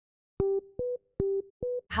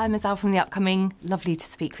I'm Ezelle from The Upcoming. Lovely to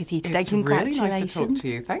speak with you today. It's Congratulations. really nice to talk to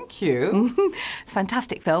you. Thank you. It's a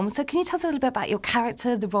fantastic film. So can you tell us a little bit about your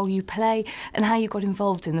character, the role you play, and how you got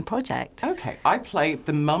involved in the project? Okay, I play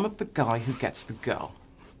the mum of the guy who gets the girl,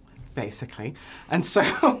 basically. And so,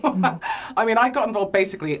 I mean, I got involved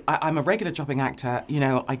basically, I'm a regular jobbing actor, you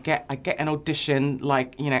know, I get an audition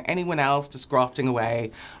like, you know, anyone else just grafting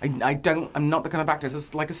away. I'm not the kind of actor,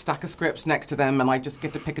 there's like a stack of scripts next to them and I just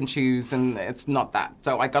get to pick and choose and it's not that.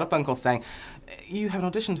 So I got a phone call saying, you have an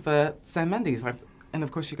audition for Sam Mendes. And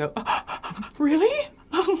of course you go, really?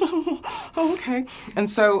 Oh, okay. And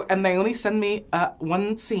they only send me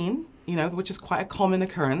one scene, you know, which is quite a common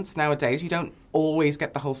occurrence nowadays. You don't always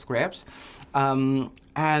get the whole script.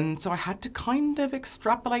 And so I had to kind of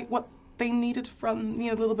extrapolate what they needed from, you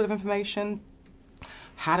know, a little bit of information.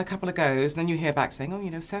 Had a couple of goes, and then you hear back saying, oh,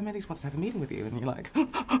 you know, Sam Mendes wants to have a meeting with you. And you're like,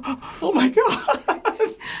 oh my God.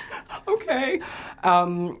 Okay.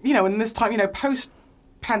 You know, and this time, you know,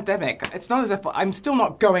 post-pandemic, it's not as if I'm still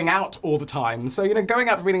not going out all the time. So, you know, going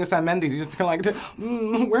out for meeting with Sam Mendes, you just kind of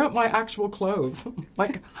like, where are my actual clothes?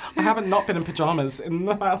 Like, I haven't not been in pajamas in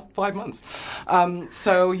the past 5 months.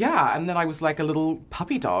 So, yeah, and then I was like a little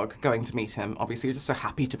puppy dog going to meet him. Obviously, you're just so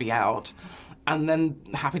happy to be out. And then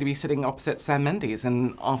happy to be sitting opposite Sam Mendes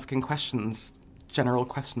and asking questions, general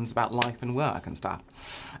questions about life and work and stuff.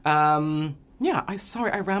 Yeah,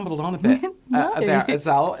 sorry, I rambled on a bit there,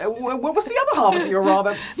 Ezelle. What was the other half of your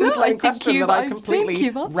rather scintillating question that I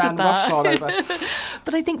completely ran roughshod over?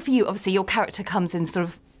 But I think for you, obviously, your character comes in sort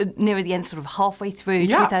of nearer the end, sort of halfway through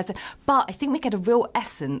 2000. But I think we get a real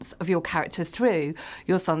essence of your character through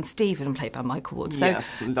your son Stephen, played by Michael Ward. So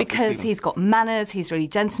yes, because Stephen. He's got manners, he's really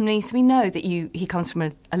gentlemanly, so we know that he comes from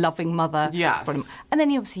a loving mother. Yes. And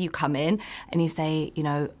then obviously you come in and you say, you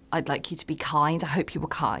know, I'd like you to be kind. I hope you were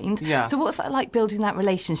kind. Yes. So what's that like, building that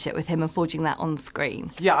relationship with him and forging that on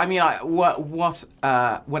screen? Yeah, I mean, what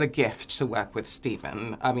a gift to work with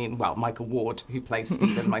Stephen. I mean, well, Michael Ward, who plays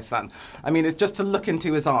Stephen, my son. I mean, it's just to look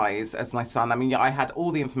into his eyes as my son. I mean, I had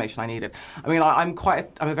all the information I needed. I mean, I'm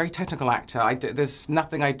a very technical actor. There's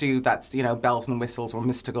nothing I do that's, you know, bells and whistles or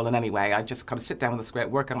mystical in any way. I just kind of sit down with the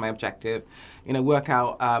script, work out my objective, you know, work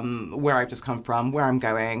out where I've just come from, where I'm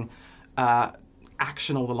going,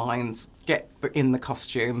 action all the lines, get in the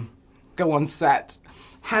costume, go on set,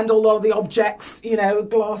 handle a lot of the objects, you know,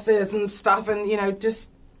 glasses and stuff, and, you know,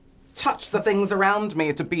 just touch the things around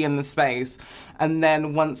me to be in the space. And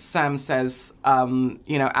then once Sam says,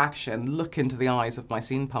 you know, action, look into the eyes of my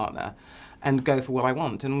scene partner and go for what I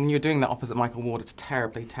want. And when you're doing that opposite Michael Ward, it's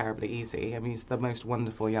terribly, terribly easy. I mean, he's the most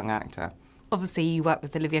wonderful young actor. Obviously, you work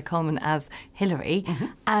with Olivia Colman as Hilary,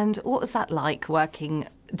 and what was that like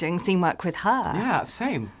doing scene work with her? Yeah,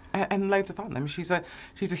 same, and loads of fun. I mean, she's a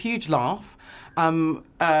huge laugh.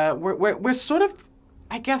 We're sort of,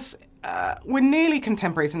 I guess, we're nearly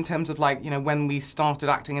contemporaries in terms of, like, you know, when we started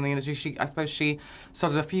acting in the industry. I suppose she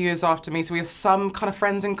started a few years after me, so we have some kind of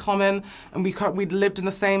friends in common, and we'd lived in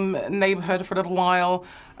the same neighbourhood for a little while.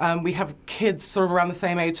 We have kids sort of around the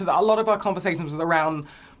same age, so that a lot of our conversations was around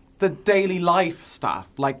the daily life stuff,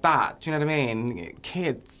 like that. Do you know what I mean?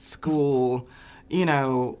 Kids, school, you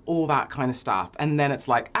know, all that kind of stuff. And then it's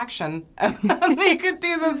like, action, and we could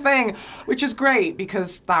do the thing, which is great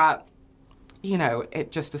because that, you know,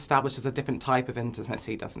 it just establishes a different type of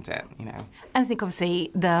intimacy, doesn't it, you know? And I think,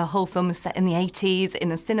 obviously, the whole film is set in the 80s,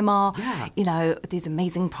 in a cinema, yeah. You know, these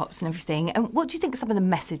amazing props and everything. And what do you think some of the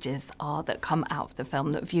messages are that come out of the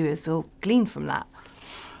film that viewers will glean from that?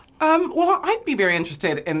 Well, I'd be very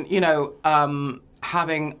interested in, you know,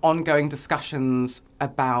 having ongoing discussions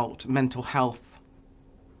about mental health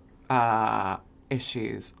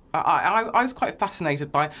issues. I was quite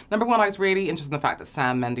fascinated by, number one, I was really interested in the fact that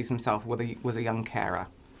Sam Mendes himself was a young carer.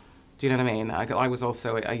 Do you know what I mean? I was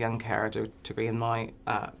also a young carer to be in my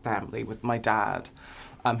family with my dad,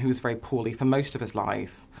 who was very poorly for most of his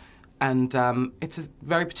life. And it's a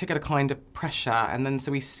very particular kind of pressure. And then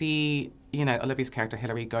so we see, you know, Olivia's character,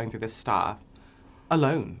 Hilary, going through this stuff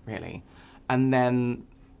alone, really. And then,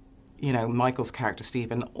 you know, Michael's character,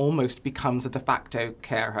 Stephen, almost becomes a de facto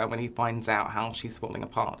carer when he finds out how she's falling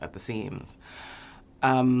apart at the seams. So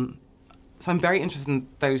I'm very interested in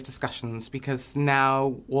those discussions because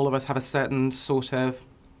now all of us have a certain sort of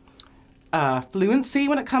fluency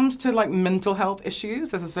when it comes to, like, mental health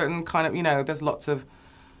issues. There's a certain kind of, you know, there's lots of,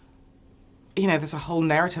 you know, there's a whole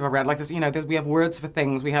narrative around, like, there's, you know, we have words for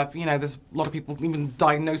things. We have, you know, there's a lot of people even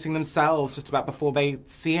diagnosing themselves just about before they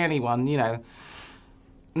see anyone, you know.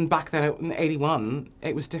 And back then, in 81,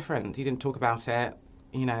 it was different. You didn't talk about it,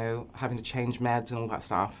 you know, having to change meds and all that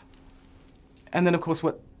stuff. And then, of course,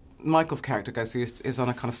 what Michael's character goes through is on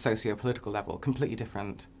a kind of socio-political level, completely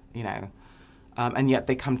different, you know. And yet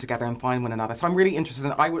they come together and find one another. So I'm really interested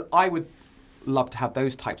in, I would love to have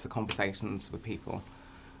those types of conversations with people,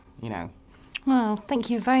 you know. Well, thank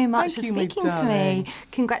you very much for Thank you, my speaking to me. darling.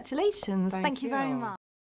 Congratulations. Thank Thank you very you. much.